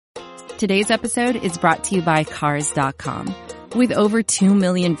Today's episode is brought to you by Cars.com. With over 2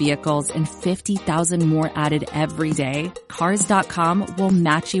 million vehicles and 50,000 more added every day, Cars.com will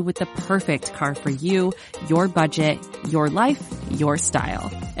match you with the perfect car for you, your budget, your life, your style.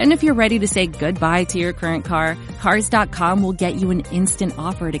 And if you're ready to say goodbye to your current car, Cars.com will get you an instant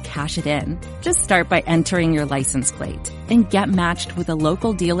offer to cash it in. Just start by entering your license plate and get matched with a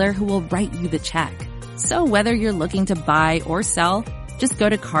local dealer who will write you the check. So whether you're looking to buy or sell, just go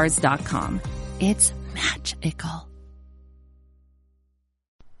to Cars.com. It's magical.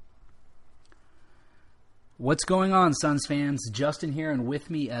 What's going on, Suns fans? Justin here, and with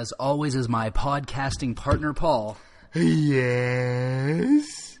me, as always, is my podcasting partner, Paul.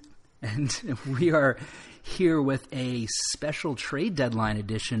 Yes. And we are here with a special trade deadline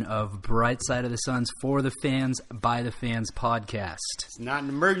edition of Bright Side of the Suns for the fans, by the fans podcast. It's not an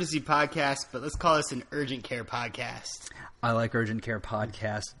emergency podcast, but let's call this an urgent care podcast. I like urgent care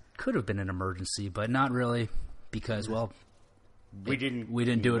podcast. Could have been an emergency, but not really, because, well, we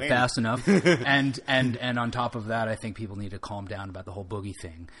didn't do it fast enough. and on top of that, I think people need to calm down about the whole Boogie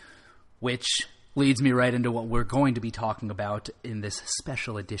thing, which leads me right into what we're going to be talking about in this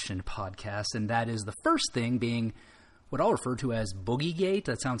special edition podcast, and that is the first thing being what I'll refer to as Boogie Gate.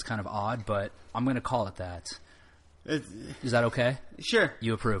 That sounds kind of odd, but I'm going to call it that. Is that okay? Sure.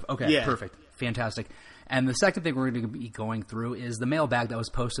 You approve? Okay, yeah. Perfect. Fantastic. And the second thing we're going to be going through is the mailbag that was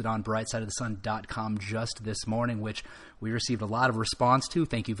posted on brightsideofthesun.com just this morning, which we received a lot of response to.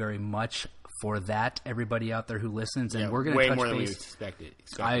 Thank you very much for that, everybody out there who listens. And we're going to touch more base. Than we expected.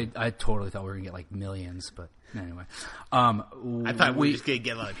 I totally thought we were going to get like millions, but anyway. I thought we were just going to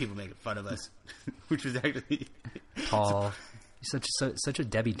get a lot of people making fun of us, which was actually Paul. Such a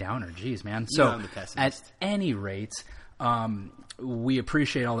Debbie Downer. Jeez, man. So at any rate, we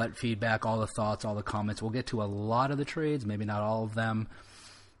appreciate all that feedback, all the thoughts, all the comments. We'll get to a lot of the trades, maybe not all of them,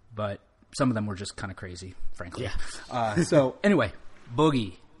 but some of them were just kind of crazy, frankly. Yeah. So anyway,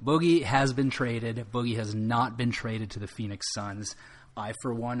 Boogie. Boogie has been traded. Boogie has not been traded to the Phoenix Suns. I,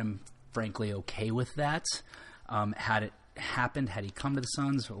 for one, am frankly okay with that. Had it happened, had he come to the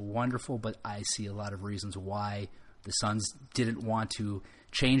Suns, wonderful, but I see a lot of reasons why the Suns didn't want to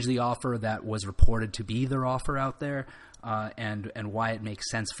change the offer that was reported to be their offer out there, and why it makes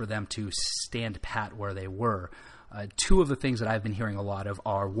sense for them to stand pat where they were. Two of the things that I've been hearing a lot of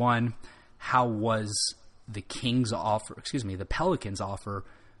are, one, how was the Pelicans offer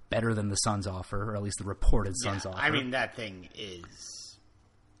better than the Suns offer, or at least the reported Suns offer? I mean, that thing is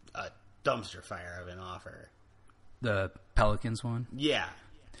a dumpster fire of an offer. The Pelicans one? Yeah.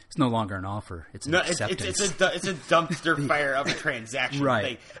 It's no longer an offer. It's an acceptance. It's a dumpster fire of a transaction. Right.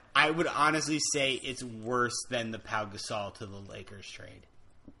 Like, I would honestly say it's worse than the Pau Gasol to the Lakers trade.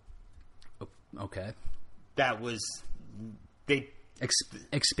 Okay. That was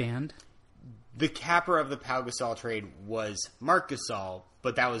expand. The capper of the Pau Gasol trade was Marc Gasol,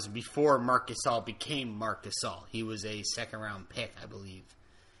 but that was before Marc Gasol became Marc Gasol. He was a second-round pick, I believe.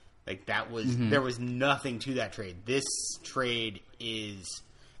 Like, that was there was nothing to that trade. This trade is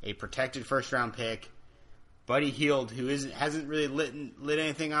a protected first-round pick, Buddy Hield, who hasn't really lit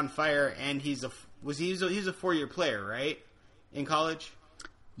anything on fire, and he's a 4-year player, right, in college?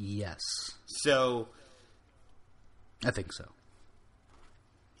 Yes. So, I think so.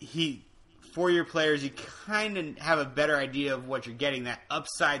 4-year players, you kind of have a better idea of what you're getting. That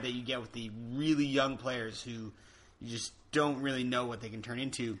upside that you get with the really young players who you just don't really know what they can turn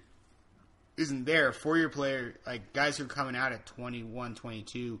into isn't there. 4-year player, like guys who are coming out at 21,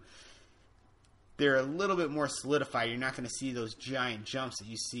 22, they're a little bit more solidified. You're not going to see those giant jumps that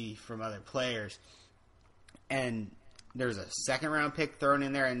you see from other players. And there's a second-round pick thrown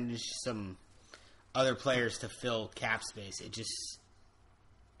in there and just some other players to fill cap space. It just...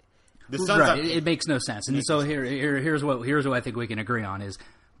 The Suns it makes no sense. And so here's what I think we can agree on is,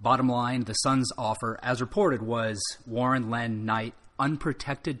 bottom line, the Suns' offer, as reported, was Warren, Len, Knight,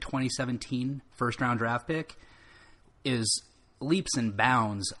 unprotected 2017 first-round draft pick, is leaps and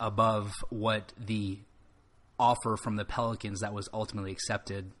bounds above what the offer from the Pelicans that was ultimately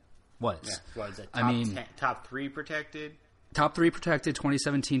accepted was. Yeah, was it top 3 protected? Top 3 protected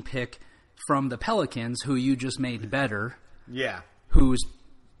 2017 pick from the Pelicans, who you just made better. Yeah. Whose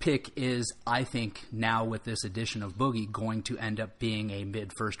pick is, I think, now with this addition of Boogie, going to end up being a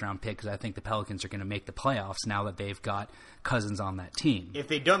mid-first-round pick, because I think the Pelicans are going to make the playoffs now that they've got Cousins on that team. If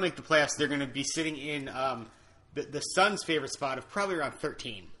they don't make the playoffs, they're going to be sitting in the Suns' favorite spot of probably around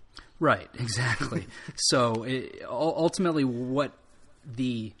 13. Right, exactly. So ultimately what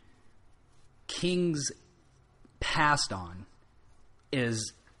the Kings passed on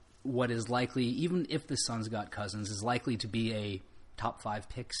is what is likely, even if the Suns got Cousins, is likely to be a top 5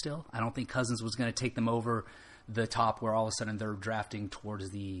 pick still. I don't think Cousins was going to take them over the top where all of a sudden they're drafting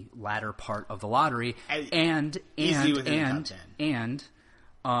towards the latter part of the lottery. And they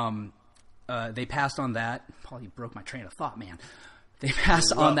passed on that. Paul, you broke my train of thought, man. They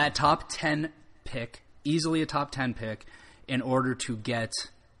passed on that top 10 pick, easily a top 10 pick, in order to get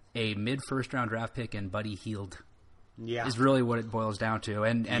a mid-first round draft pick and Buddy Hield. Yeah. Is really what it boils down to.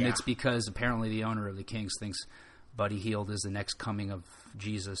 And it's because apparently the owner of the Kings thinks Buddy Hield is the next coming of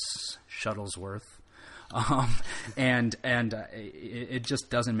Jesus Shuttlesworth. It just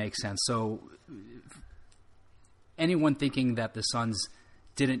doesn't make sense. So anyone thinking that the Suns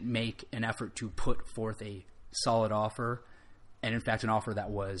didn't make an effort to put forth a solid offer, and in fact an offer that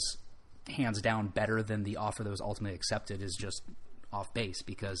was hands down better than the offer that was ultimately accepted, is just off base,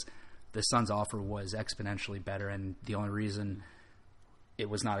 because the Suns' offer was exponentially better, and the only reason it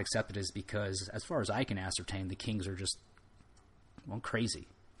was not accepted is because, as far as I can ascertain, the Kings are just, crazy.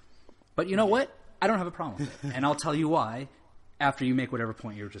 But you know what? I don't have a problem with it, and I'll tell you why after you make whatever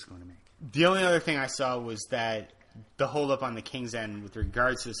point you were just going to make. The only other thing I saw was that the holdup on the Kings' end with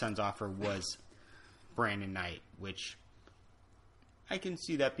regards to the Suns' offer was Brandon Knight, which I can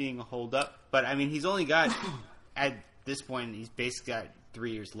see that being a holdup. But, I mean, he's only got, at this point, he's basically got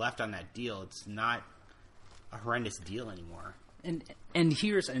 3 years left on that deal. It's not a horrendous deal anymore. And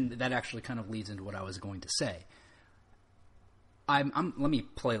that actually kind of leads into what I was going to say. Let me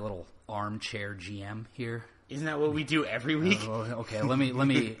play a little armchair GM here. Isn't that what we do every week? Okay, let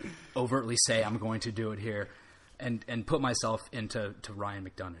me overtly say I'm going to do it here, and put myself into Ryan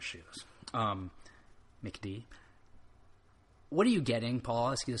McDonough's shoes. McD, what are you getting, Paul?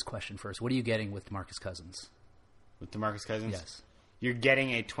 I'll ask you this question first. What are you getting with DeMarcus Cousins? With DeMarcus Cousins? Yes. You're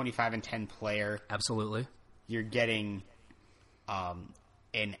getting a 25-10 player. Absolutely. You're getting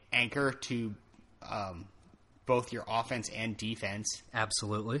an anchor to both your offense and defense.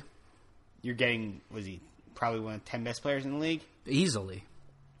 Absolutely. You're getting, was he probably one of the 10 best players in the league? Easily.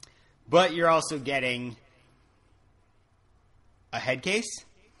 But you're also getting a head case?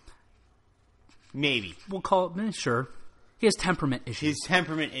 Maybe. We'll call it, sure. He has temperament issues.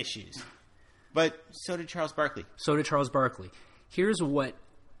 But so did Charles Barkley. Here's what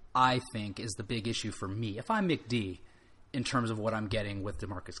I think is the big issue for me. If I'm McD, in terms of what I'm getting with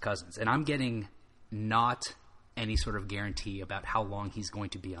DeMarcus Cousins, and I'm getting not any sort of guarantee about how long he's going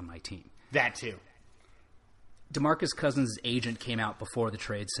to be on my team. That too. DeMarcus Cousins' agent came out before the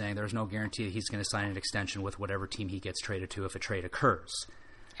trade saying there's no guarantee that he's going to sign an extension with whatever team he gets traded to if a trade occurs.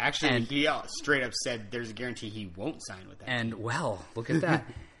 Actually, he straight up said there's a guarantee he won't sign with that team. Well, look at that.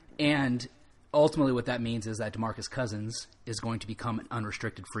 And ultimately what that means is that DeMarcus Cousins is going to become an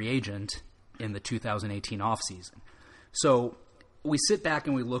unrestricted free agent in the 2018 offseason. So we sit back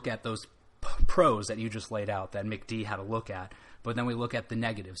and we look at those pros that you just laid out that McD had to look at, but then we look at the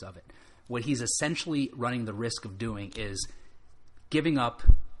negatives of it. What he's essentially running the risk of doing is giving up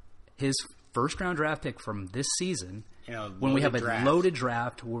his first-round draft pick from this season when we have a loaded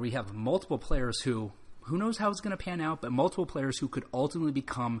draft where we have multiple players who knows how it's going to pan out, but multiple players who could ultimately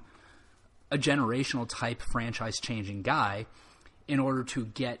become a generational type franchise-changing guy in order to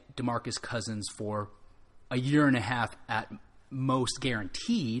get DeMarcus Cousins for a year and a half at most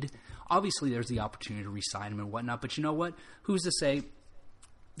guaranteed. Obviously, there's the opportunity to re-sign him and whatnot, but you know what? Who's to say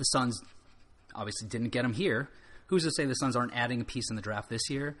the Suns obviously didn't get him here? Who's to say the Suns aren't adding a piece in the draft this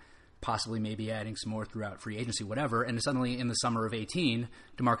year? Possibly maybe adding some more throughout free agency, whatever. And suddenly in the summer of 18,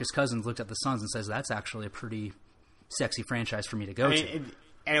 DeMarcus Cousins looked at the Suns and says, that's actually a pretty sexy franchise for me to go to.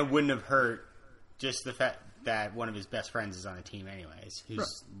 And it wouldn't have hurt just the fact that one of his best friends is on the team anyways,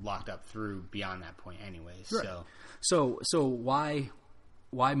 who's locked up through beyond that point anyways. Right. So why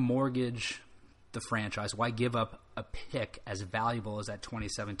mortgage the franchise? Why give up a pick as valuable as that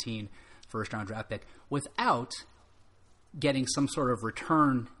 2017 first-round draft pick without getting some sort of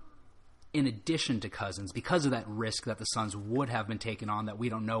return in addition to Cousins because of that risk that the Suns would have been taking on, that we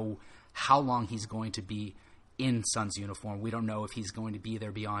don't know how long he's going to be in Suns uniform. We don't know if he's going to be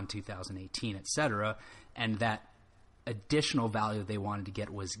there beyond 2018, etc. And that additional value they wanted to get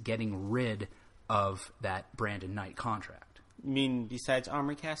was getting rid of that Brandon Knight contract. You mean besides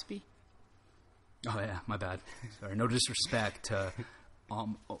Omri Caspi? Oh, yeah, my bad. Sorry, no disrespect to...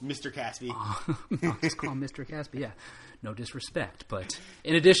 Mr. Caspi. I'll just call him Mr. Caspi, yeah. No disrespect. But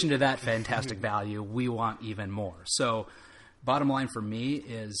in addition to that fantastic value, we want even more. So bottom line for me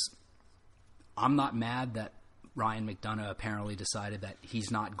is I'm not mad that Ryan McDonough apparently decided that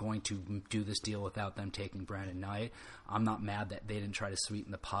he's not going to do this deal without them taking Brandon Knight. I'm not mad that they didn't try to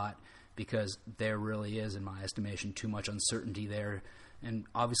sweeten the pot because there really is, in my estimation, too much uncertainty there. And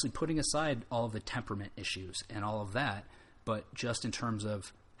obviously putting aside all of the temperament issues and all of that, but just in terms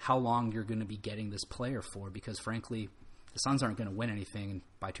of how long you're going to be getting this player for, because frankly, the Suns aren't going to win anything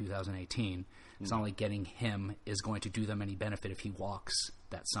by 2018. It's not like getting him is going to do them any benefit if he walks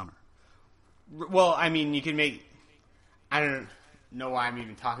that summer. Well, I mean, you can make... I don't know why I'm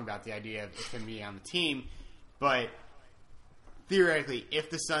even talking about the idea of him being on the team, but theoretically, if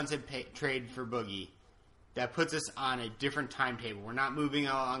the Suns had traded for Boogie, that puts us on a different timetable. We're not moving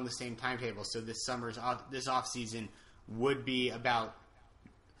along the same timetable, so this offseason would be about...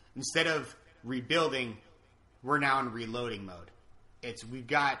 Instead of rebuilding, we're now in reloading mode. We've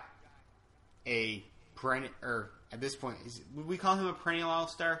got a perennial, or at this point, would we call him a perennial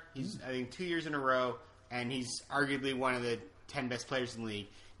all-star? He's, I think, 2 years in a row, and he's arguably one of the 10 best players in the league.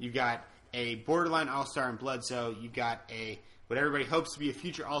 You've got a borderline all-star in Bledsoe. You've got what everybody hopes to be a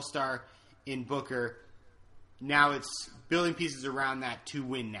future all-star in Booker. Now it's building pieces around that to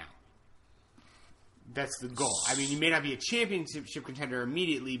win now. That's the goal. I mean, you may not be a championship contender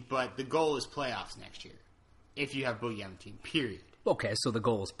immediately, but the goal is playoffs next year. If you have Boogie on the team, period. Okay, so the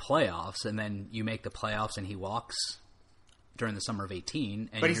goal is playoffs, and then you make the playoffs and he walks during the summer of 18.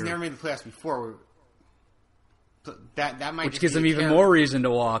 But he's never made the playoffs before. That might Which gives him even more reason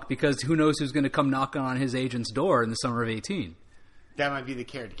to walk, because who knows who's going to come knocking on his agent's door in the summer of 18. That might be the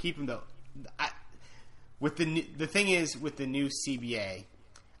carrot to keep him, though. The thing is, with the new CBA,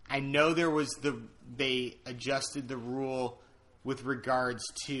 I know they adjusted the rule with regards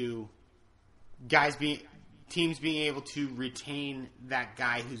to teams being able to retain that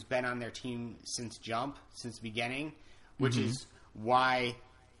guy who's been on their team since the beginning, which is why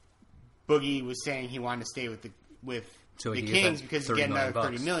Boogie was saying he wanted to stay with the Kings because he's getting another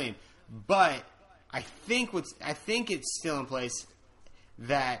 $30 million. But I think it's still in place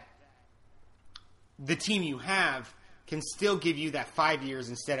that the team you have can still give you that 5 years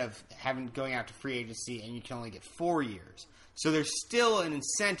instead of going out to free agency, and you can only get 4 years. So there's still an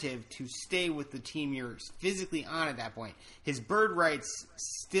incentive to stay with the team you're physically on at that point. His bird rights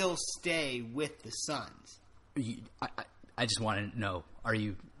still stay with the Suns. I just want to know,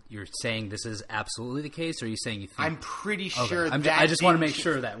 you're saying this is absolutely the case, or are you saying you think... I'm pretty sure that I just want to make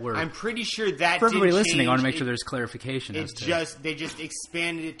sure that we're... I'm pretty sure that for everybody listening, change. I want to make sure there's clarification. They just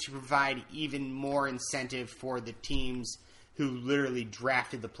expanded it to provide even more incentive for the teams who literally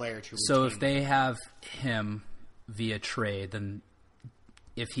drafted the player to retain. So if they have him via trade, then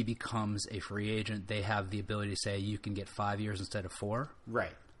if he becomes a free agent, they have the ability to say you can get 5 years instead of 4?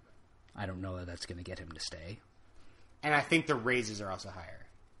 Right. I don't know that that's going to get him to stay. And I think the raises are also higher.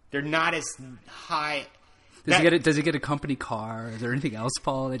 They're not as high. Does he get a company car? Is there anything else,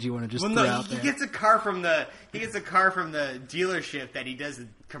 Paul, that you want to just throw out there? He gets a car from the dealership that he does the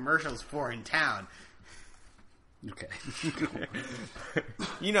commercials for in town. Okay.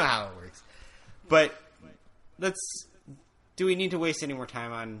 You know how it works. But do we need to waste any more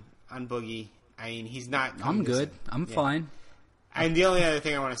time on Boogie? I mean, he's not... I'm good. I'm fine. And the only other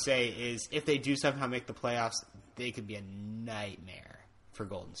thing I want to say is if they do somehow make the playoffs, they could be a nightmare for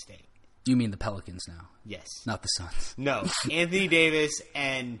Golden State. You mean the Pelicans now? Yes. Not the Suns. No. Anthony Davis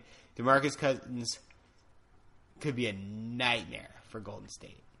and DeMarcus Cousins could be a nightmare for Golden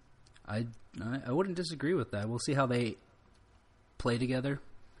State. I wouldn't disagree with that. We'll see how they play together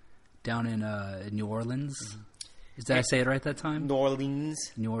down in New Orleans. Did I say it right that time? New Orleans.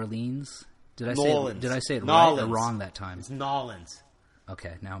 Did I say it right or wrong that time? It's Nolans.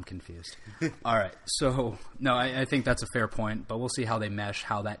 Okay, now I'm confused. All right, so no, I think that's a fair point, but we'll see how they mesh,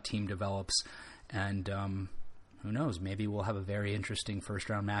 how that team develops, and who knows? Maybe we'll have a very interesting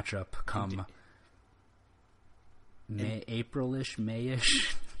first-round matchup come April-ish,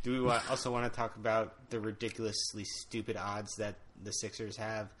 May-ish. Do we also want to talk about the ridiculously stupid odds that the Sixers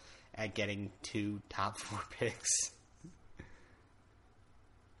have at getting 2 top 4 picks?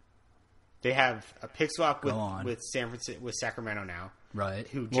 They have a pick swap with Sacramento now. Right.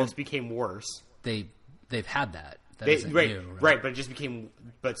 Who just became worse. They've had that. That isn't new, right,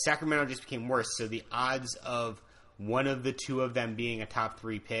 but Sacramento just became worse. So the odds of one of the two of them being a top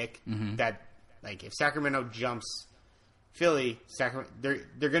 3 pick, that like if Sacramento jumps Philly, they're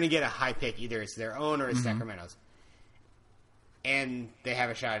going to get a high pick. Either it's their own or it's Sacramento's. And they have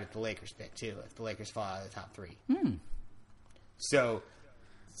a shot at the Lakers pick too if the Lakers fall out of the top 3. So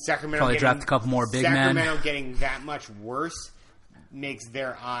Sacramento probably draft a couple more big men. Sacramento getting that much worse makes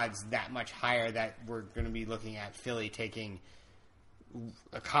their odds that much higher that we're going to be looking at Philly taking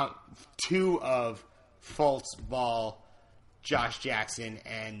 2 of Fultz, Ball, Josh Jackson,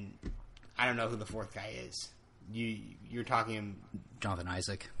 and I don't know who the 4th guy is. You're talking Jonathan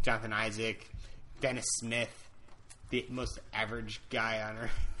Isaac, Dennis Smith, the most average guy on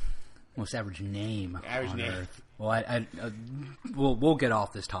earth. Most average name on earth. Well, we'll get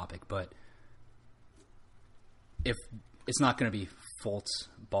off this topic, but if it's not going to be Fultz,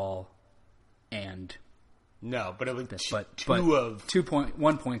 Ball, and no, but it was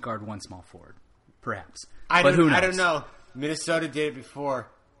one point guard, one small forward, perhaps. I don't know. Minnesota did it before.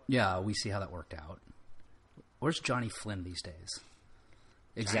 Yeah, we see how that worked out. Where's Johnny Flynn these days?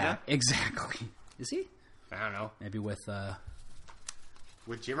 Exactly. Is he? I don't know. Maybe with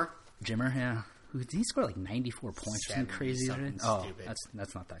Jimmer? Jimmer, yeah. Did he score like 94 points or something crazy? Stupid.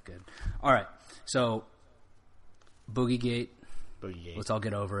 That's not that good. All right, so Boogie Gate. Let's all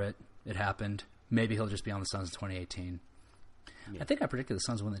get over it. It happened. Maybe he'll just be on the Suns in 2018. Yeah. I think I predicted the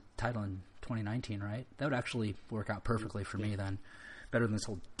Suns win the title in 2019, right? That would actually work out perfectly for me then. Better than this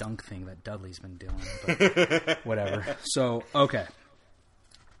whole dunk thing that Dudley's been doing. But whatever. So, okay.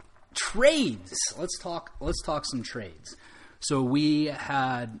 Trades. Let's talk some trades. So we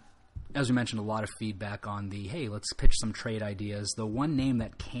had, as we mentioned, a lot of feedback on the, hey, let's pitch some trade ideas. The one name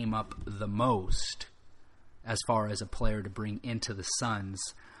that came up the most as far as a player to bring into the Suns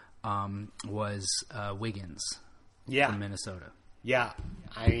was Wiggins from Minnesota. Yeah.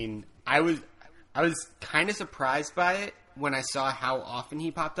 I mean, I was kind of surprised by it when I saw how often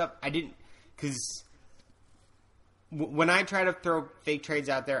he popped up. I didn't, because when I try to throw fake trades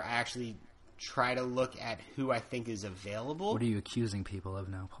out there, I actually try to look at who I think is available. What are you accusing people of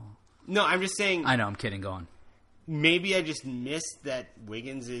now, Paul? No, I'm just saying. I know, I'm kidding. Go on. Maybe I just missed that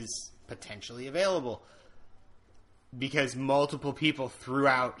Wiggins is potentially available because multiple people threw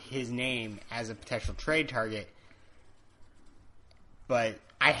out his name as a potential trade target. But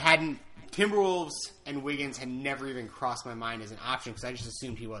I hadn't. Timberwolves and Wiggins had never even crossed my mind as an option because I just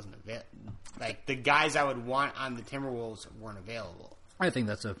assumed he wasn't available. Like, the guys I would want on the Timberwolves weren't available. I think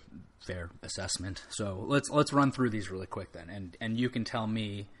that's a fair assessment. So let's run through these really quick then, and you can tell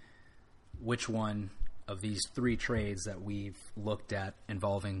me which one of these three trades that we've looked at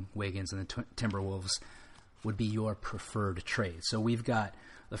involving Wiggins and the Timberwolves would be your preferred trade. So we've got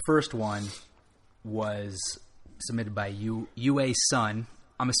the first one was submitted by UA Sun.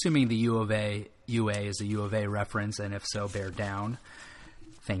 I'm assuming the UA is a U of A reference, and if so, bear down.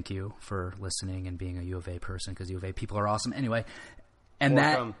 Thank you for listening and being a U of A person, because U of A people are awesome. Anyway, and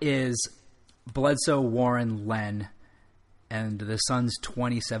that is Bledsoe, Warren, Len, and the Suns'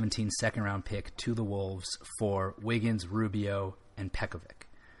 2017 second-round pick to the Wolves for Wiggins, Rubio, and Pekovic.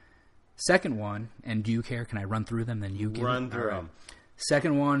 Second one, and do you care? Can I run through them? Then you give run through them.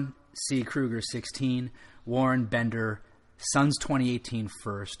 Second one, C. Kruger, 16, Warren, Bender, Suns 2018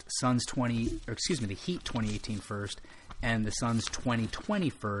 first, the Heat 2018 first, and the Suns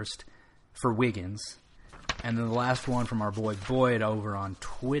 2020 first for Wiggins. And then the last one from our boy Boyd over on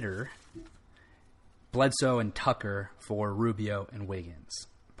Twitter, Bledsoe and Tucker for Rubio and Wiggins.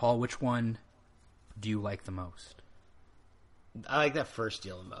 Paul, which one do you like the most? I like that first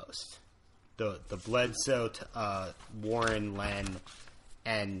deal the most. The Bledsoe, Warren, Len,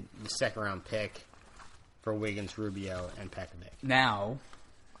 and the second round pick for Wiggins, Rubio, and Pekovic. Now,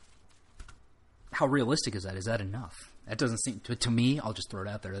 how realistic is that? Is that enough? That doesn't seem to me. I'll just throw it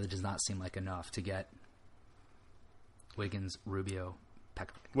out there. That does not seem like enough to get Wiggins, Rubio,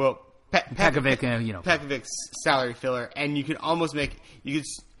 Pekovic. Well, Pekovic, Pekovic's salary filler, and you could almost make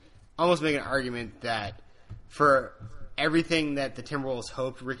an argument that for everything that the Timberwolves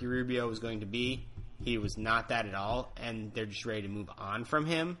hoped Ricky Rubio was going to be, he was not that at all, and they're just ready to move on from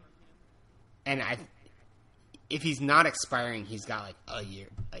him. And if he's not expiring, he's got like a year,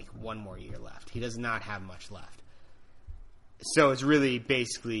 like one more year left. He does not have much left. So it's really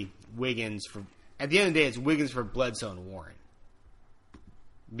basically Wiggins for, at the end of the day, it's Wiggins for Bledsoe and Warren.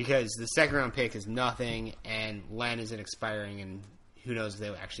 Because the second round pick is nothing, and Len isn't expiring, and who knows if they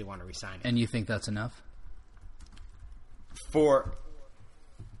actually want to resign him. And you think that's enough? For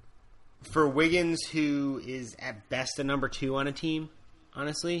Wiggins, who is at best a number 2 on a team,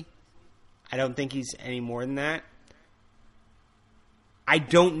 honestly, I don't think he's any more than that. I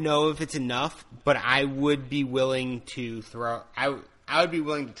don't know if it's enough, but I would be willing to I would be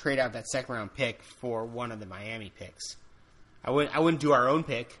willing to trade out that second round pick for one of the Miami picks. I wouldn't do our own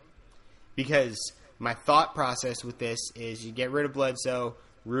pick, because my thought process with this is you get rid of Bledsoe,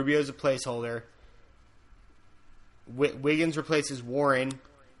 Rubio's a placeholder, Wiggins replaces Warren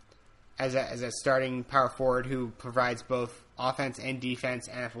as a starting power forward who provides both offense and defense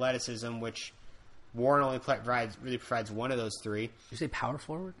and athleticism, which Warren only provides one of those three. Did you say power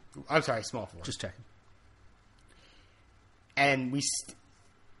forward? I'm sorry, small forward. Just checking. And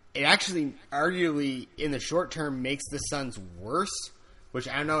it actually arguably in the short term makes the Suns worse, which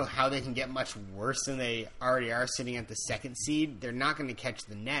I don't know how they can get much worse than they already are sitting at the second seed. They're not going to catch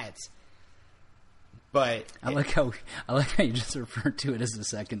the Nets. But I like how you just referred to it as the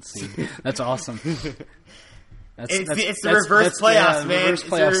second seed. That's awesome. It's the reverse playoffs, man. It's the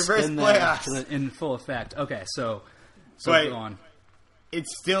reverse playoffs in full effect. Okay, so but go on. It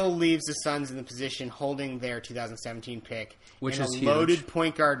still leaves the Suns in the position holding their 2017 pick, which in is a loaded huge.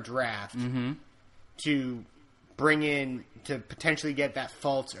 Point guard draft to bring in to potentially get that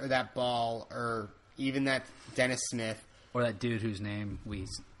Fultz or that Ball or even that Dennis Smith or that dude whose name we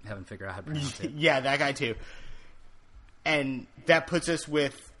haven't figured out how to pronounce it. Yeah, that guy too. And that puts us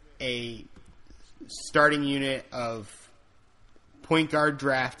with a starting unit of point guard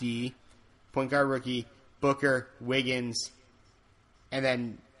draftee, point guard rookie, Booker, Wiggins, and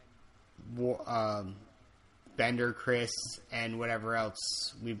then Bender, Chris, and whatever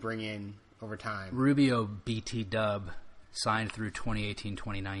else we bring in over time. Rubio BT Dub signed through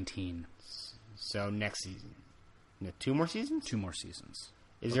 2018-2019. So next season. No, 2 more seasons? 2 more seasons.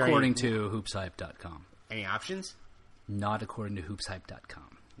 Is there according to hoopshype.com. Any options? Not according to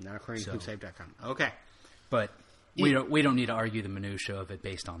hoopshype.com. Not according to hoopshype.com. Okay. But we don't need to argue the minutia of it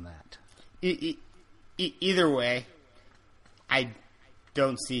based on that. Either way, I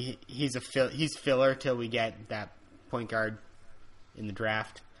don't see he's filler till we get that point guard in the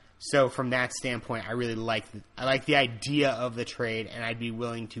draft. So from that standpoint, I really like the idea of the trade, and I'd be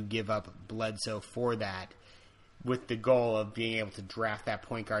willing to give up Bledsoe for that, with the goal of being able to draft that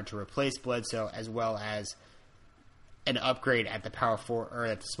point guard to replace Bledsoe, as well as an upgrade at the power forward or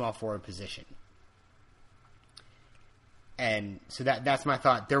at the small forward position. And so that's my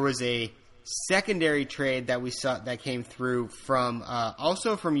thought. There was a secondary trade that we saw that came through from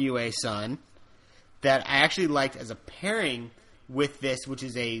also from UA Sun that I actually liked as a pairing with this, which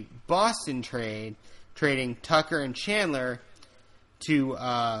is a Boston trade, trading Tucker and Chandler to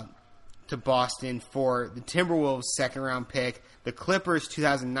Boston for the Timberwolves second round pick, the Clippers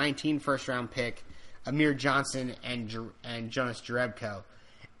 2019 first round pick, Amir Johnson and Jonas Jerebko.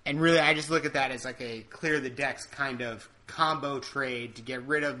 And really, I just look at that as like a clear the decks kind of combo trade to get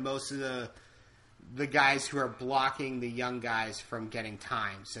rid of most of the guys who are blocking the young guys from getting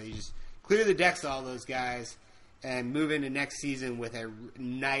time. So you just clear the decks to all those guys and move into next season with a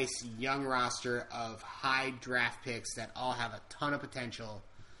nice young roster of high draft picks that all have a ton of potential.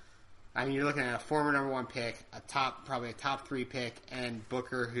 I mean, you're looking at a former number 1 pick, probably a top 3 pick, and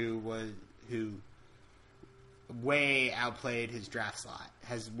Booker, who way outplayed his draft slot.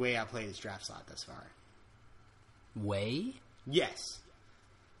 Has way outplayed his draft slot thus far. Way? Yes.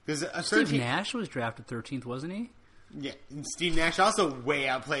 Because Steve Nash was drafted 13th, wasn't he? Yeah, and Steve Nash also way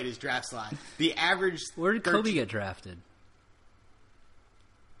outplayed his draft slot. The average. Where did Kobe get drafted?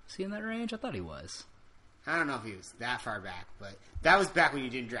 Is he in that range? I thought he was. I don't know if he was that far back, but that was back when you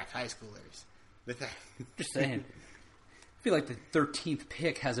didn't draft high schoolers. Just saying. I feel like the 13th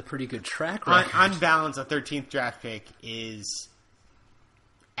pick has a pretty good track record. On balance, a 13th draft pick is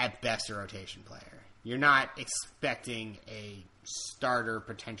at best a rotation player. You're not expecting a starter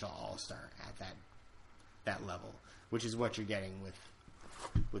potential all-star at that level, which is what you're getting with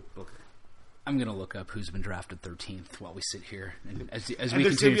Booker. I'm going to look up who's been drafted 13th while we sit here and as we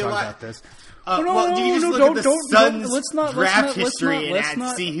continue to talk about this. You can just look at the Suns' draft history and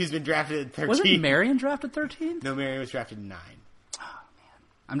see who's been drafted at 13th. Wasn't Marion drafted 13th? No, Marion was drafted 9. Oh, man.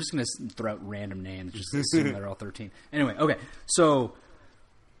 I'm just going to throw out random names, just assume they're all 13. Anyway, okay. So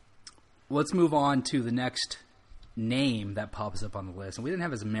let's move on to the next name that pops up on the list. And we didn't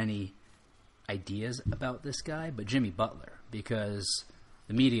have as many ideas about this guy, but Jimmy Butler, because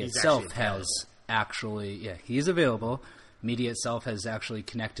the media itself has actually, he is available. Media itself has actually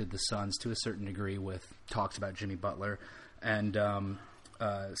connected the Suns to a certain degree with talks about Jimmy Butler. And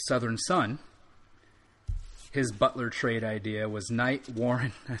Southern Sun, his Butler trade idea was Knight,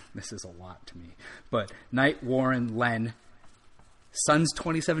 Warren, this is a lot to me, but Knight, Warren, Len, Suns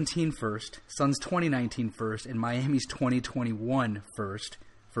 2017 first, Suns 2019 first, and Miami's 2021 first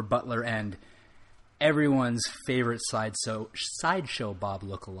for Butler and everyone's favorite sideshow Bob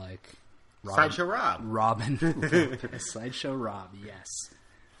lookalike. Sideshow Rob. Robin. Sideshow Rob, yes.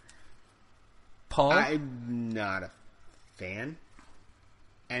 Paul? I'm not a fan.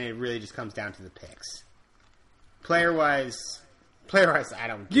 And it really just comes down to the picks. Player-wise, I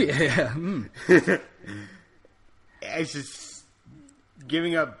don't care. Yeah. It's just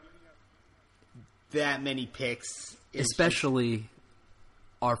giving up that many picks. Especially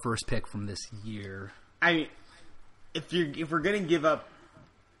our first pick from this year. I mean, if we're going to give up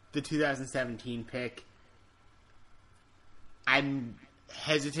the 2017 pick, I'm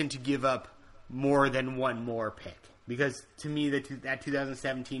hesitant to give up more than one more pick. Because to me, that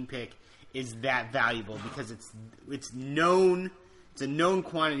 2017 pick is that valuable because it's known It's a known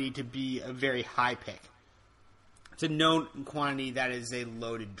quantity to be a very high pick. It's a known quantity that is a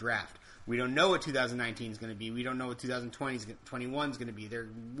loaded draft. We don't know what 2019 is going to be. We don't know what 2021 is going to be. They're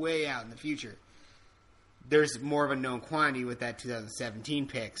way out in the future. There's more of a known quantity with that 2017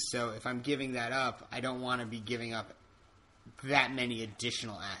 pick. So if I'm giving that up, I don't want to be giving up that many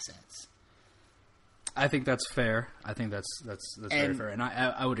additional assets. I think that's fair. I think that's very fair, and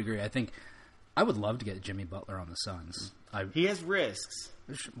I would agree. I think I would love to get Jimmy Butler on the Suns. He has risks.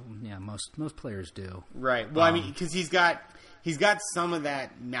 Yeah, most players do. Right. Well, I mean, because he's got some of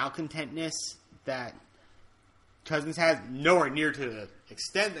that malcontentness that Cousins has, nowhere near to the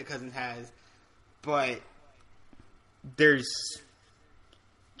extent that Cousins has, but there's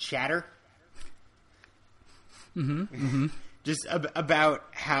chatter. Just about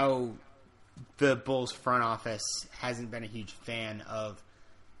how the Bulls front office hasn't been a huge fan of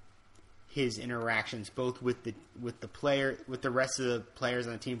his interactions, both with the rest of the players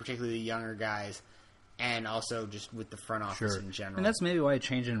on the team, particularly the younger guys, and also just with the front office in general. And that's maybe why a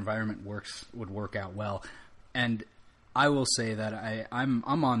change in environment would work out well. And I will say that I'm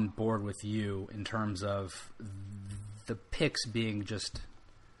on board with you in terms of the picks being just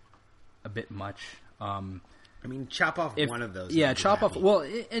a bit much. I mean, chop off one of those. Yeah, chop off. Well,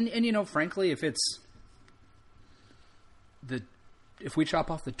 and frankly, if we chop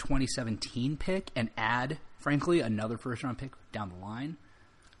off the 2017 pick and add, frankly, another first round pick down the line,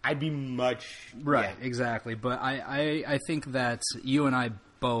 I'd be much right. Yeah. Exactly. But I think that you and I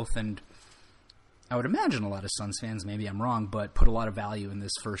both, and I would imagine a lot of Suns fans, maybe I'm wrong, but put a lot of value in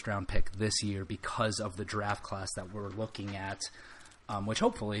this first round pick this year because of the draft class that we're looking at, which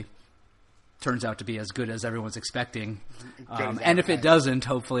hopefully turns out to be as good as everyone's expecting. And if it doesn't,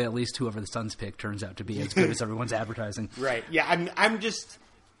 hopefully at least whoever the Suns pick turns out to be as good as everyone's advertising. Right. Yeah, I'm just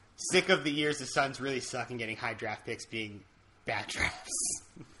sick of the years the Suns really suck and getting high draft picks being bad drafts.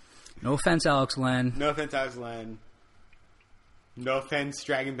 No offense, Alex Len. No offense,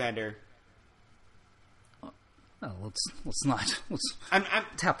 Dragon Bender. Well, let's not. I'm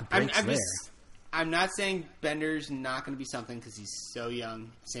tap the brakes there. I'm not saying Bender's not going to be something because he's so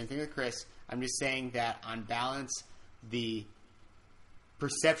young. Same thing with Chris. I'm just saying that on balance, the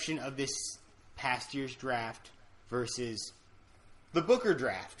perception of this past year's draft versus the Booker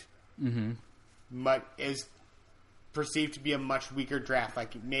draft is perceived to be a much weaker draft.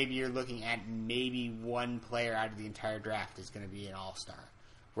 Like maybe you're looking at maybe one player out of the entire draft is going to be an all-star,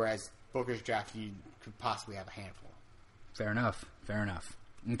 whereas Booker's draft you could possibly have a handful. Fair enough.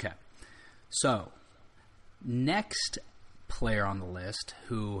 Okay. So, next player on the list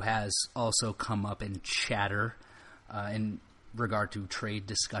who has also come up in chatter in regard to trade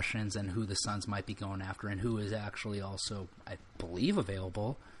discussions and who the Suns might be going after and who is actually also, I believe,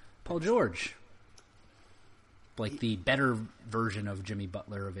 available, Paul George. Like the better version of Jimmy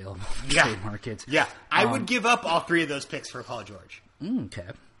Butler available in the trade market. Yeah, I would give up all three of those picks for Paul George. Okay.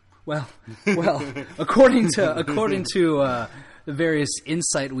 Well, according to the various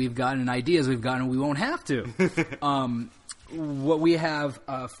insight we've gotten and ideas we've gotten, we won't have to. What we have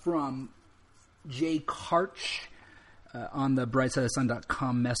from Jay Karch on the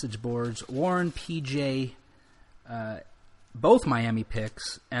BrightSideOfTheSun.com message boards, Warren, PJ, both Miami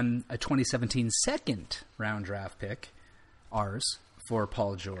picks, and a 2017 second-round draft pick, ours, for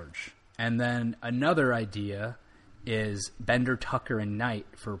Paul George. And then another idea is Bender, Tucker, and Knight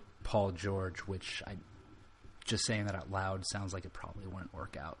for Paul George, which just saying that out loud sounds like it probably wouldn't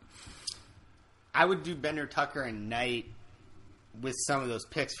work out. I would do Bender, Tucker, and Knight with some of those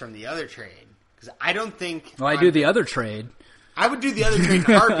picks from the other trade. Because I don't think... Well, I do the other trade. I would do the other trade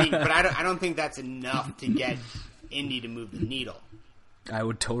in a heartbeat, but I don't think that's enough to get Indy to move the needle. I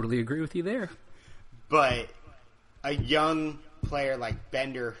would totally agree with you there. But a young player like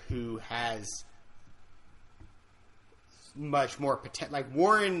Bender who has much more potential... Like,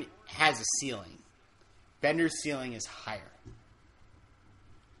 Warren has a ceiling. Bender's ceiling is higher.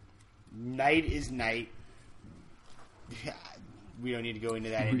 Knight is Knight. We don't need to go into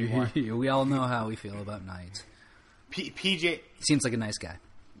that anymore. We all know how we feel about Knight. PJ... Seems like a nice guy.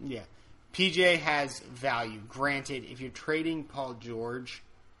 Yeah. PJ has value. Granted, if you're trading Paul George,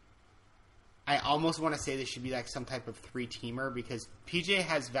 I almost want to say this should be like some type of three-teamer because PJ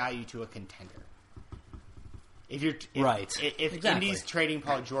has value to a contender. If exactly. Indy's trading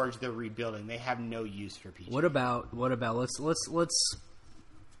Paul George, they're rebuilding. They have no use for PJ. What about let's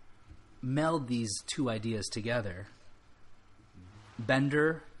meld these two ideas together.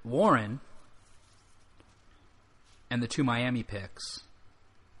 Bender, Warren, and the two Miami picks.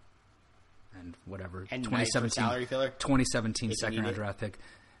 And whatever. And 2017 second round draft pick.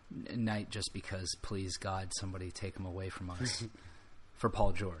 Knight, just because, please God, somebody take him away from us. for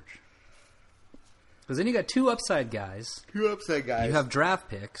Paul George? Because then you got two upside guys. You have draft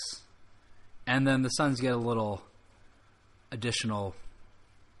picks, and then the Suns get a little additional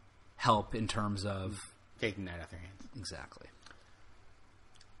help in terms of taking that out their hands. Exactly.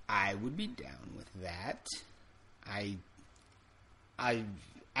 I would be down with that. I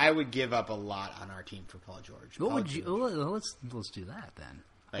would give up a lot on our team for Paul George. What would you? Let's do that then.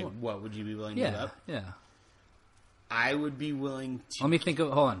 Like, what would you be willing to give up? Yeah. I would be willing to. Let me think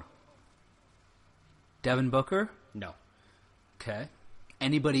of. Hold on. Devin Booker? No. Okay.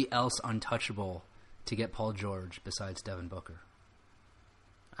 Anybody else untouchable to get Paul George besides Devin Booker?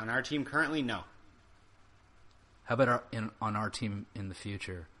 On our team currently, no. How about on our team in the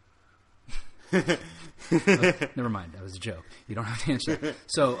future? Never mind. That was a joke. You don't have to answer that.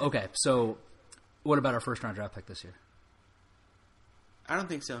 So what about our first-round draft pick this year? I don't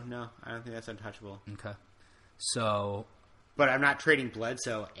think so, no. I don't think that's untouchable. Okay. So... But I'm not trading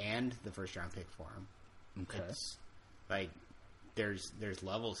Bledsoe and the first-round pick for him. Okay. It's like, there's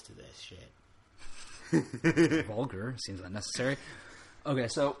levels to this shit. Vulgar. Seems unnecessary. Okay,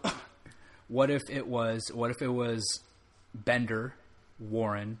 so what if it was Bender,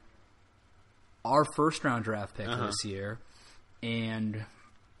 Warren, our first-round draft pick this year, and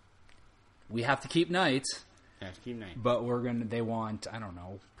we have to keep Knight. But they want, I don't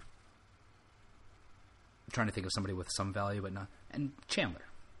know. I'm trying to think of somebody with some value, but not. And Chandler.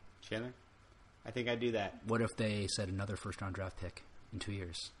 I think I'd do that. What if they said another first-round draft pick in 2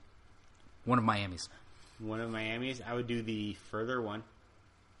 years? One of Miami's. I would do the further one.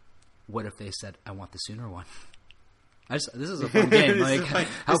 What if they said, I want the sooner one? This is a fun game. Like,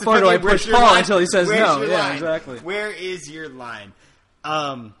 how far do I push Paul until he says no? Yeah, line? Exactly. Where is your line?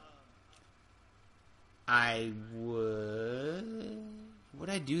 I would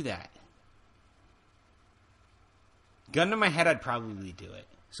I do that? Gun to my head, I'd probably do it.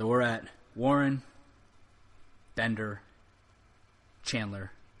 So we're at Warren, Bender,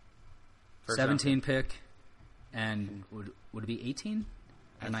 Chandler, 17 pick, and would it be 18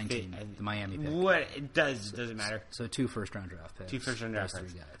 or 19? The Miami pick. What it doesn't matter. So 2 first-round draft picks. 2 first-round draft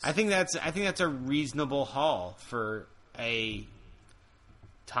picks. 3 guys. I think that's a reasonable haul for a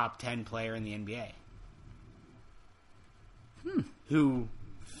top 10 player in the NBA. Who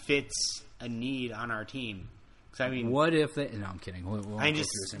fits a need on our team. I mean, what if they? No, I'm kidding. We'll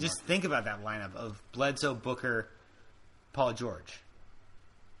just think about that lineup of Bledsoe, Booker, Paul George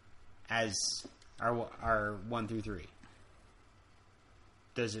as our 1 through 3.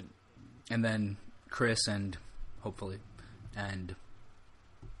 Does it? And then Chris and hopefully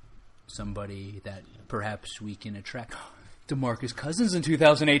somebody that perhaps we can attract. DeMarcus Cousins in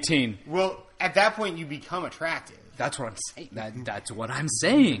 2018. Well, at that point, you become attractive. That's what I'm saying. That's what I'm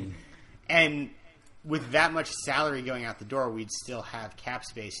saying. And with that much salary going out the door, we'd still have cap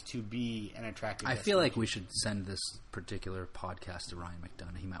space to be an attractive. I feel like we should send this particular podcast to Ryan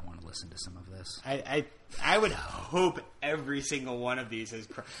McDonough. He might want to listen to some of this. I would hope every single one of these is.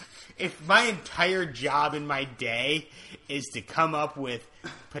 If my entire job in my day is to come up with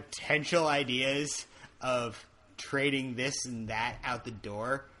potential ideas of trading this and that out the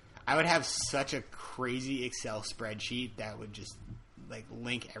door, I would have such a crazy Excel spreadsheet that would just like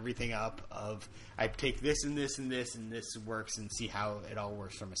link everything up of I take this and this and this and this works and see how it all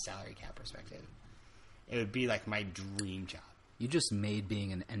works from a salary cap perspective. It would be like my dream job. You just made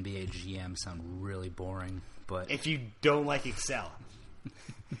being an NBA GM sound really boring, but if you don't like Excel,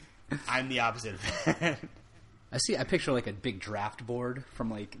 I'm the opposite of that. I picture like a big draft board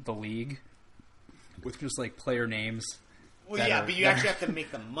from like the league with just like player names. Well, yeah, but you actually have to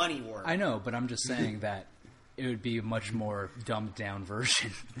make the money work. I know, but I'm just saying that it would be a much more dumbed down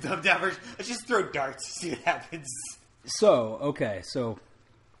version. Dumbed down version. Let's just throw darts to see what happens. So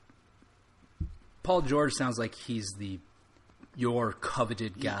Paul George sounds like he's your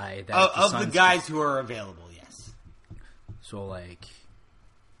coveted guy. That of the guys who are available, yes. So like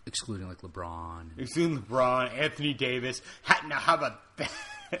excluding like LeBron. Anthony Davis. Now how about that?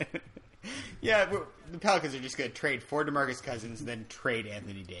 Yeah, the Pelicans are just going to trade for DeMarcus Cousins, then trade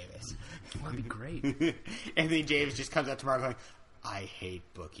Anthony Davis. That'd be great. Anthony Davis just comes out tomorrow going, I hate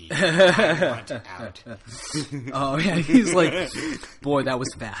Boogie. I want out. Oh, yeah, he's like, boy, that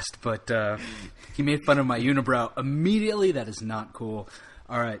was fast. But he made fun of my unibrow immediately. That is not cool.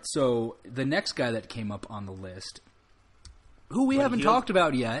 All right, so the next guy that came up on the list, who we haven't talked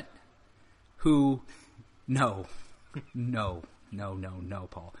about yet, Paul,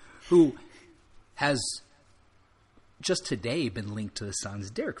 who has just today been linked to the Suns,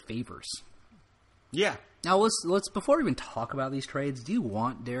 Derrick Favors. Yeah. Now let's before we even talk about these trades, do you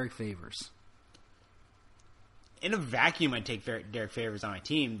want Derrick Favors? in a vacuum, I'd take Derrick Favors on my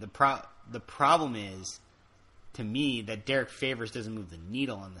team. The problem is, to me, that Derrick Favors doesn't move the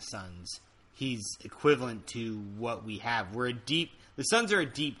needle on the Suns. He's equivalent to what we have. The Suns are a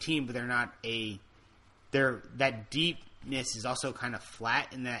deep team, but they're not that deepness is also kind of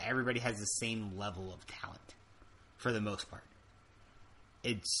flat in that everybody has the same level of talent for the most part.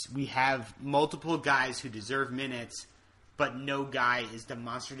 We have multiple guys who deserve minutes, but no guy is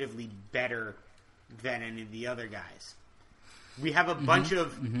demonstratively better than any of the other guys. We have a bunch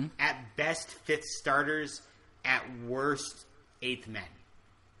of, at best, fifth starters, at worst, eighth men.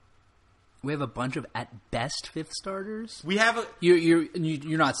 We have a bunch of, at best, fifth starters? We have You're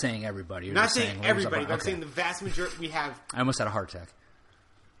not saying everybody. You're not just saying everybody, but I'm saying the vast majority. We have... I almost had a heart attack.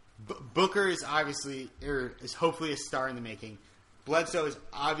 Booker is is hopefully a star in the making. Bledsoe is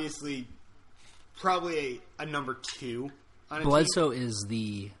obviously probably a number 2 on a Bledsoe team. is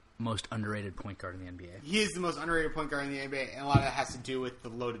the most underrated point guard in the NBA. He is the most underrated point guard in the NBA, and a lot of that has to do with the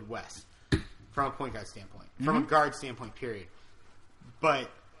loaded West from a point guard standpoint. From a guard standpoint, period. But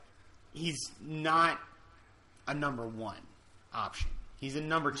he's not a number 1 option. He's a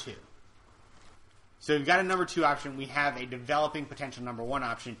number 2. So we've got a number 2 option. We have a developing potential number 1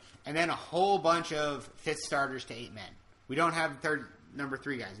 option, and then a whole bunch of fifth starters to 8 men. We don't have number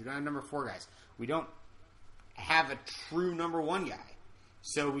 3 guys. We don't have number 4 guys. We don't have a true number 1 guy.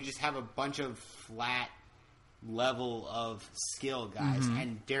 So we just have a bunch of flat level of skill guys,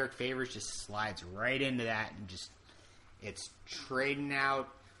 and Derrick Favors just slides right into that, and it's trading out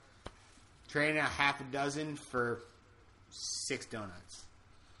half a dozen for 6 donuts.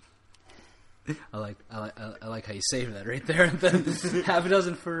 I like how you saved that right there. Half a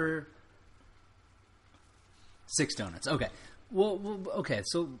dozen for 6 donuts. Okay. Well, okay.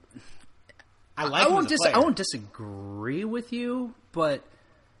 So I won't disagree with you, but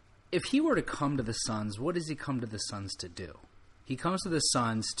if he were to come to the Suns, what does he come to the Suns to do? He comes to the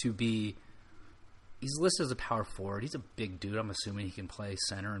Suns to be. He's listed as a power forward. He's a big dude. I'm assuming he can play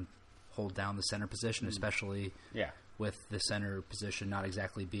center and hold down the center position, especially with the center position not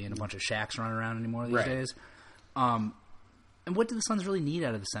exactly being a bunch of Shaqs running around anymore these days. And what do the Suns really need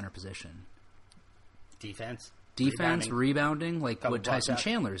out of the center position? Defense, rebounding like what Tyson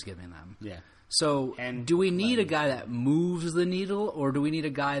Chandler is giving them. Yeah. So do we need a guy that moves the needle, or do we need a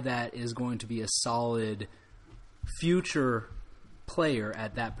guy that is going to be a solid future player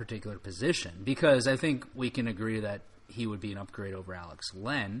at that particular position? Because I think we can agree that he would be an upgrade over Alex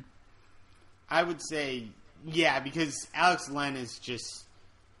Len. I would say, yeah, because Alex Len is just...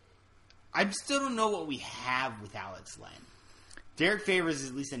 I still don't know what we have with Alex Len. Derrick Favors is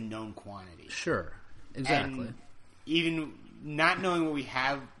at least a known quantity. Sure, exactly. And even not knowing what we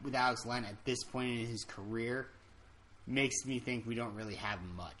have with Alex Len at this point in his career makes me think we don't really have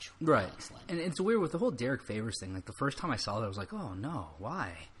much with Alex Len. And it's weird with the whole Derrick Favors thing. Like, the first time I saw that, I was like, oh, no,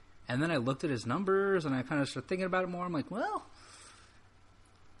 why? And then I looked at his numbers, and I kind of started thinking about it more. I'm like, well,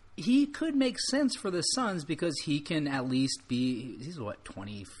 he could make sense for the Suns because he can at least be, he's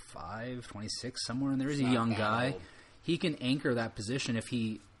 25, 26, somewhere in there. He's a young guy. Old. He can anchor that position if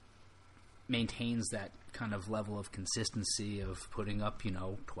he maintains that kind of level of consistency of putting up,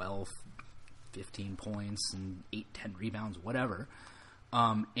 12, 15 points and 8, 10 rebounds, whatever.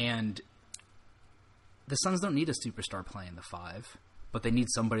 And the Suns don't need a superstar playing the 5, but they need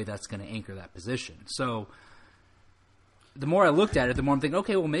somebody that's going to anchor that position. So the more I looked at it, the more I'm thinking,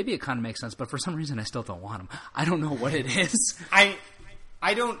 okay, well, maybe it kind of makes sense, but for some reason I still don't want him. I don't know what it is. I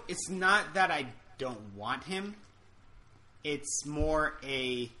don't, it's not that I don't want him. It's more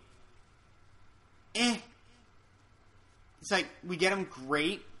it's like, we get him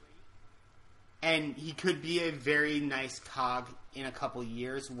great, and he could be a very nice cog in a couple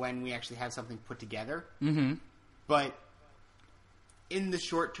years when we actually have something put together. Mm-hmm. But in the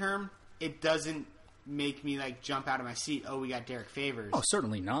short term, it doesn't make me jump out of my seat. Oh, we got Derrick Favors. Oh,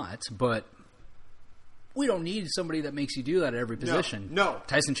 certainly not. But we don't need somebody that makes you do that at every position. No.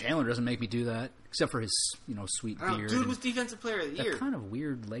 Tyson Chandler doesn't make me do that, except for his sweet beard. Dude was defensive player of the year. That kind of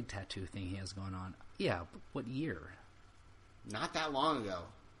weird leg tattoo thing he has going on. Yeah, but what year? Not that long ago.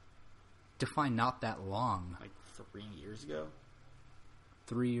 Define not that long. 3 years ago?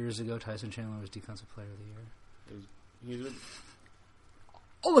 3 years ago, Tyson Chandler was defensive player of the year.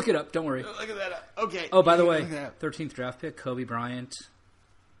 I'll look it up. Don't worry. Look at that up. Okay. Oh, by the way, 13th draft pick, Kobe Bryant,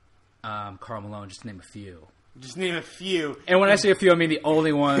 Karl Malone, just to name a few. Just name a few. And when I say a few, I mean the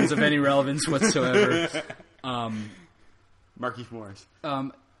only ones of any relevance whatsoever. Markieff Morris.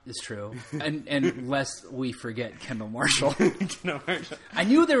 It's true. And lest we forget Kendall Marshall. I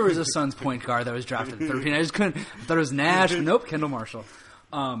knew there was a Suns point guard that was drafted at 13. I just couldn't. I thought it was Nash. Nope, Kendall Marshall.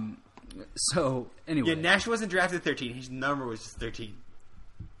 So, anyway. Yeah, Nash wasn't drafted 13. His number was just 13.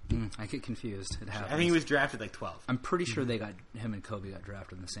 I get confused. It happens. I think he was drafted like 12. I'm pretty sure him and Kobe got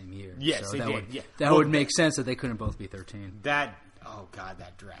drafted in the same year. Yes, so they that did. Would, yeah. That would make sense that they couldn't both be 13. That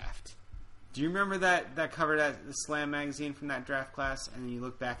draft. Do you remember that cover that the Slam magazine from that draft class? And then you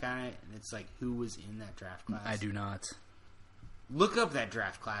look back on it, and it's like, who was in that draft class? I do not. Look up that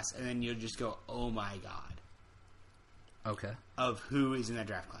draft class, and then you'll just go, oh my god. Okay. Of who is in that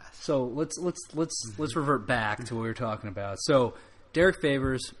draft class. So let's revert back to what we were talking about. So Derrick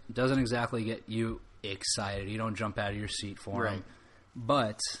Favors doesn't exactly get you excited. You don't jump out of your seat for him.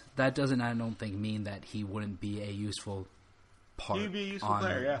 But that doesn't, I don't think, mean that he wouldn't be a useful part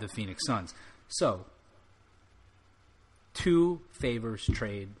on the Phoenix Suns. So, 2 Favors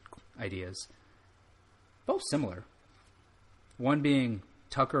trade ideas. Both similar. One being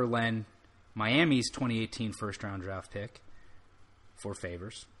Tucker Len, Miami's 2018 first-round draft pick for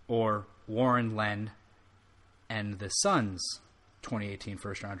Favors, or Warren Len and the Suns' 2018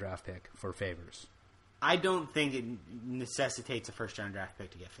 first-round draft pick for Favors. I don't think it necessitates a first-round draft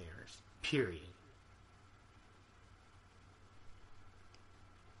pick to get Favors. Period.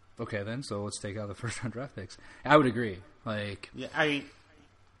 Okay, then, so let's take out the first-round draft picks. I would agree. Yeah, I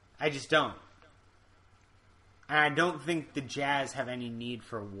just don't. And I don't think the Jazz have any need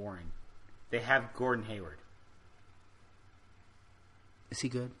for Warren. They have Gordon Hayward. Is he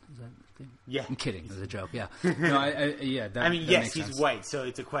good? Is that the thing? Yeah. I'm kidding. It was a joke. Yeah. No, yeah. That, yes, he's white, so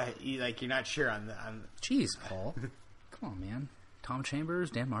it's a you're not sure on the. Jeez, Paul. Come on, man. Tom Chambers,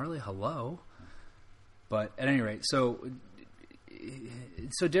 Dan Marley, hello. But at any rate, so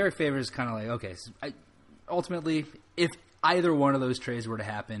Derrick Favors is kind of like, okay, ultimately, if either one of those trades were to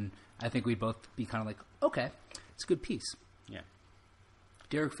happen, I think we'd both be kind of like, okay, it's a good piece. Yeah.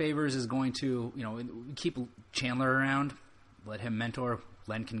 Derrick Favors is going to, keep Chandler around, let him mentor.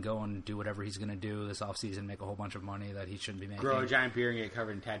 Len can go and do whatever he's going to do this offseason, make a whole bunch of money that he shouldn't be making. Grow a giant beard and get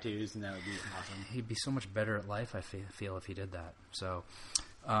covered in tattoos, and that would be awesome. He'd be so much better at life, I feel, if he did that. So,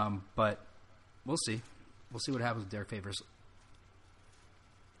 but we'll see. We'll see what happens with Derrick Favors.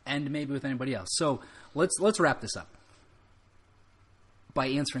 And maybe with anybody else. So let's wrap this up by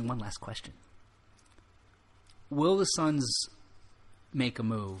answering one last question. Will the Suns make a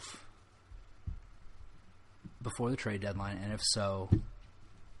move before the trade deadline? And if so,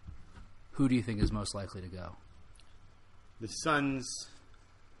 who do you think is most likely to go? The Suns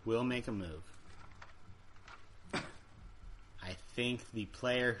will make a move. I think the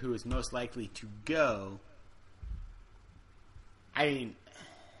player who is most likely to go...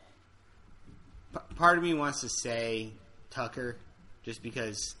 part of me wants to say Tucker, just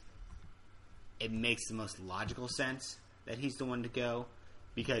because it makes the most logical sense that he's the one to go,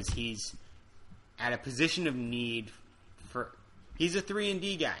 because he's at a position of need he's a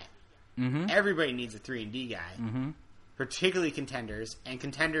 3-and-D guy. Mm-hmm. Everybody needs a 3-and-D guy, particularly contenders, and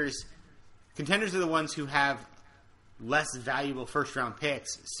contenders are the ones who have less valuable first-round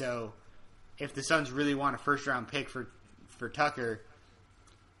picks. So if the Suns really want a first-round pick for Tucker,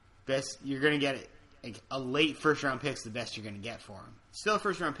 you're going to get it. A late first-round pick's the best you're going to get for him. Still a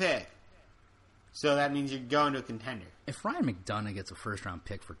first-round pick. So that means you're going to a contender. If Ryan McDonough gets a first-round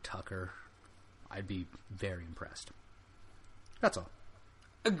pick for Tucker, I'd be very impressed. That's all.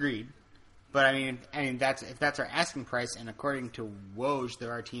 Agreed. But I mean, if that's our asking price, and according to Woj,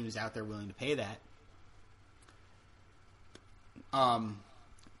 there are teams out there willing to pay that.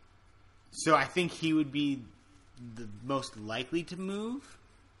 So I think he would be the most likely to move.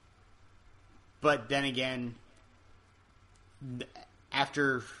 But then again,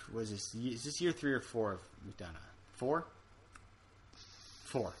 after, is this year 3 or 4 of McDonough? 4?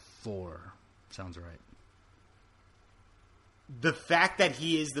 4. Sounds right. The fact that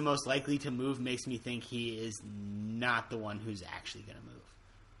he is the most likely to move makes me think he is not the one who's actually going to move,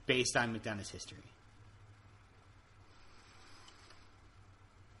 based on McDonough's history.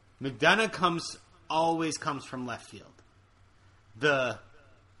 McDonough always comes from left field.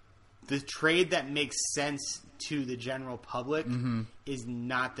 The trade that makes sense to the general public is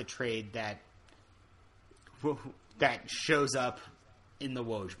not the trade that shows up in the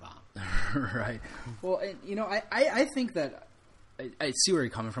Woj bomb. Right. Well, I think that I see where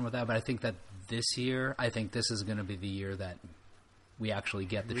you're coming from with that, but I think that this year, this is going to be the year that we actually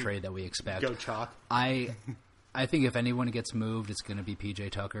get the trade that we expect. Go Chalk. I think if anyone gets moved, it's going to be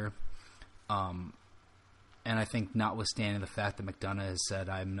PJ Tucker. And I think, notwithstanding the fact that McDonough has said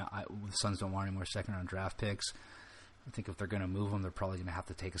the Suns don't want any more second-round draft picks, I think if they're going to move him, they're probably going to have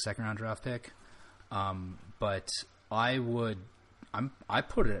to take a second-round draft pick. But I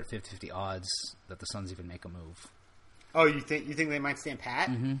put it at 50-50 odds that the Suns even make a move. Oh, you think they might stand pat?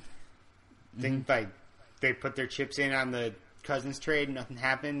 Mm-hmm. think like they put their chips in on the Cousins trade, nothing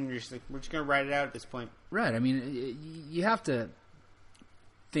happened. You're just like, we're just going to ride it out at this point. Right. I mean, you have to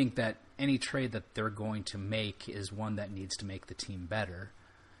think that any trade that they're going to make is one that needs to make the team better.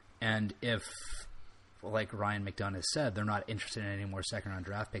 And if, like Ryan McDonough has said, they're not interested in any more second-round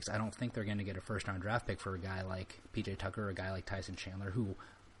draft picks, I don't think they're going to get a first-round draft pick for a guy like P.J. Tucker or a guy like Tyson Chandler, who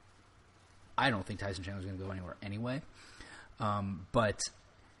I don't think Tyson Chandler is going to go anywhere anyway. But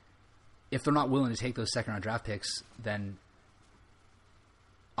if they're not willing to take those second-round draft picks, then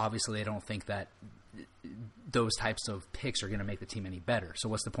obviously they don't think that those types of picks are going to make the team any better. So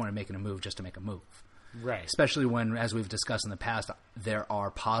what's the point of making a move just to make a move? Right. Especially when, as we've discussed in the past, there are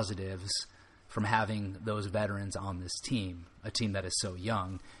positives from having those veterans on this team, a team that is so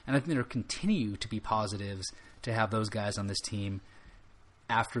young. And I think there continue to be positives to have those guys on this team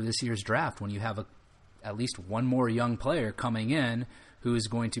after this year's draft, when you have at least one more young player coming in who is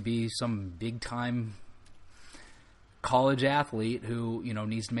going to be some big-time college athlete who, you know,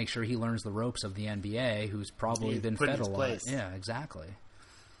 needs to make sure he learns the ropes of the NBA, who's probably been fed a lot. Yeah, exactly.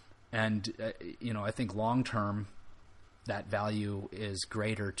 And, you know, I think long-term that value is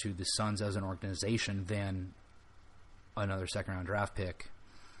greater to the Suns as an organization than another second-round draft pick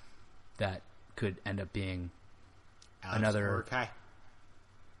that could end up being Alex another... Orkai.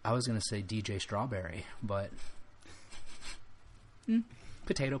 I was going to say DJ Strawberry, but...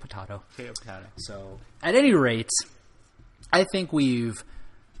 Potato. Potato. So, at any rate, I think we've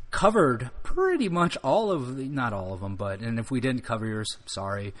covered pretty much all of the... Not all of them, but... And if we didn't cover yours,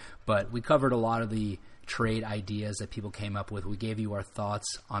 sorry. But we covered a lot of the trade ideas that people came up with. We gave you our thoughts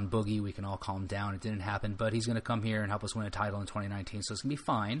on Boogie. We can all calm down. It didn't happen, but he's going to come here and help us win a title in 2019, so it's going to be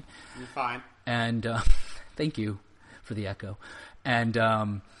fine. You're fine. And thank you for the echo. And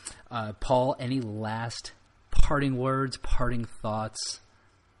Paul, any last parting words, parting thoughts,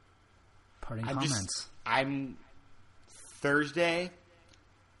 parting comments? I'm Thursday,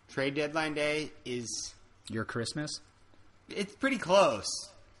 trade deadline day is... Your Christmas? It's pretty close.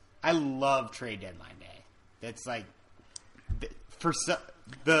 I love trade deadline day. That's like... For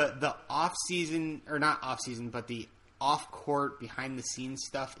the off-season, or not off-season, but the off-court, behind-the-scenes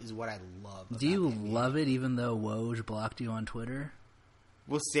stuff is what I love. Do you love it even though Woj blocked you on Twitter?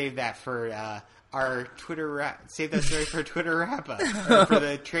 We'll save that for our Twitter save that story for Twitter wrap-up. Or for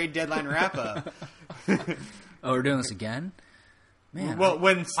the trade deadline wrap-up. Oh, we're doing this again? Man, well,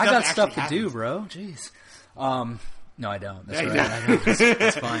 when I got stuff happens. to do, bro. Jeez. No, I don't. That's right. I know.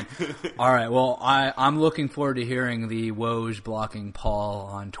 That's fine. All right. Well, I'm looking forward to hearing the Woj blocking Paul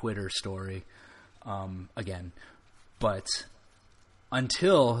on Twitter story again. But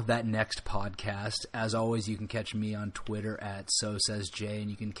until that next podcast, as always, you can catch me on Twitter at SoSaysJ,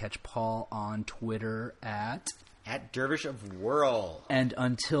 and you can catch Paul on Twitter at Dervish of Whirl. And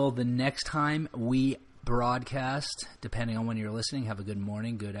until the next time we broadcast, depending on when you're listening, have a good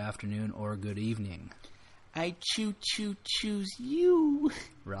morning, good afternoon, or good evening. I choose you.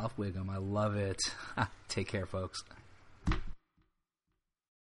 Ralph Wiggum, I love it. Take care, folks.